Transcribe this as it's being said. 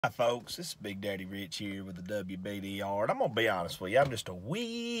Hi folks, this is Big Daddy Rich here with the WBDR, and I'm going to be honest with you, I'm just a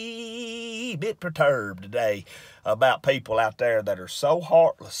wee bit perturbed today about people out there that are so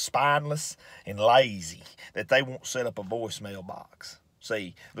heartless, spineless, and lazy that they won't set up a voicemail box.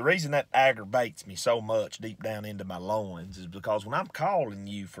 See, the reason that aggravates me so much deep down into my loins is because when I'm calling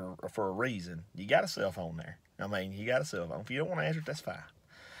you for a reason, you got a cell phone there. You got a cell phone. If you don't want to answer it, that's fine.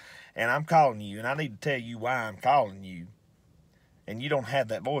 And I'm calling you, and I need to tell you why I'm calling you, and you don't have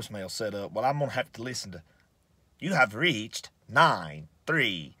that voicemail set up, well, I'm going to have to listen to, you have reached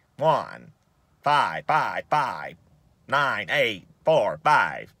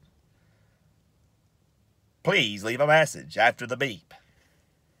 931-555-9845. Please leave a message after the beep.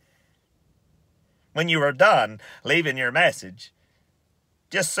 When you are done leaving your message,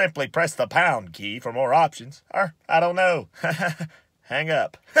 just simply press the pound key for more options, or, I don't know, hang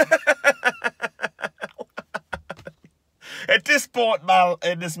up. At this point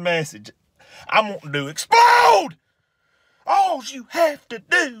in this message, I'm wanting to explode. All you have to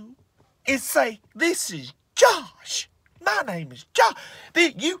do is say, "This is Josh. My name is Josh.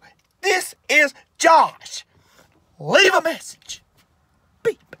 This is Josh. Leave a message."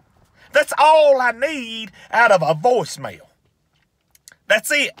 Beep. That's all I need out of a voicemail.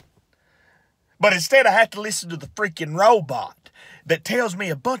 That's it. But instead, I have to listen to the freaking robot that tells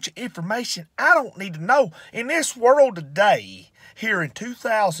me a bunch of information I don't need to know. In this world today, here in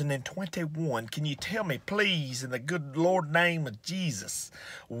 2021, can you tell me, please, in the good Lord name of Jesus,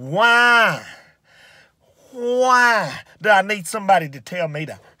 why do I need somebody to tell me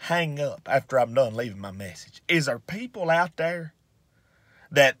to hang up after I'm done leaving my message? Is there people out there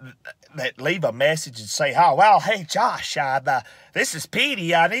that leave a message and say, "Oh, well, hey, Josh, this is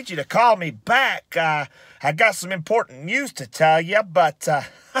Petey. I need you to call me back. I got some important news to tell you, but,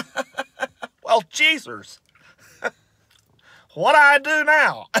 well, Jesus, what do I do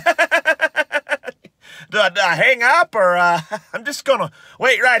now?" Do I hang up, or I'm just going to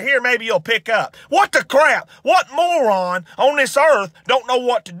wait right here? Maybe you'll pick up. What the crap? What moron on this earth don't know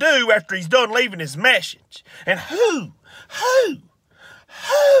what to do after he's done leaving his message? And who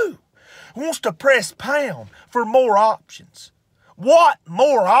wants to press pound for more options? What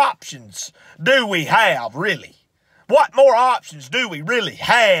more options do we have, really? What more options do we really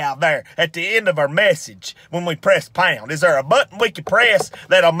have there at the end of our message when we press pound? Is there a button we can press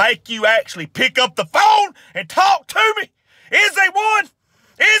that'll make you actually pick up the phone and talk to me? Is there one?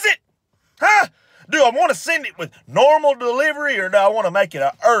 Is it? Huh? Do I want to send it with normal delivery, or do I want to make it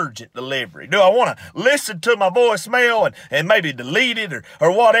an urgent delivery? Do I want to listen to my voicemail and maybe delete it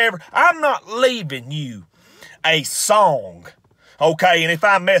or whatever? I'm not leaving you a song, okay? And if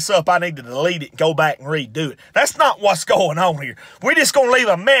I mess up, I need to delete it and go back and redo it. That's not what's going on here. We're just going to leave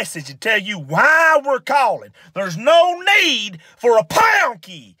a message and tell you why we're calling. There's no need for a pound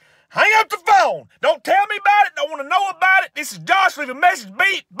key. Hang up the phone. Don't tell me about it. Don't want to know about it. This is Josh. Leave a message.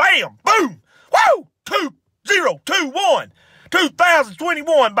 Beep. Bam. Boom. Woo! 2021.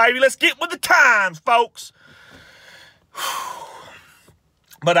 2021, baby. Let's get with the times, folks.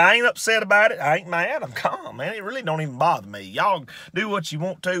 But I ain't upset about it. I ain't mad. I'm calm, man. It really don't even bother me. Y'all do what you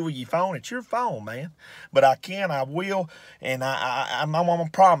want to with your phone. It's your phone, man. But I will, and I'm gonna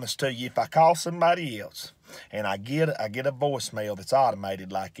promise to you, if I call somebody else and I get a voicemail that's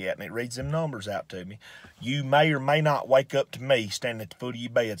automated like that, and it reads them numbers out to me, you may or may not wake up to me standing at the foot of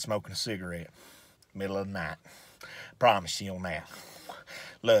your bed smoking a cigarette, middle of the night. Promise you on that.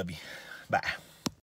 Love you. Bye.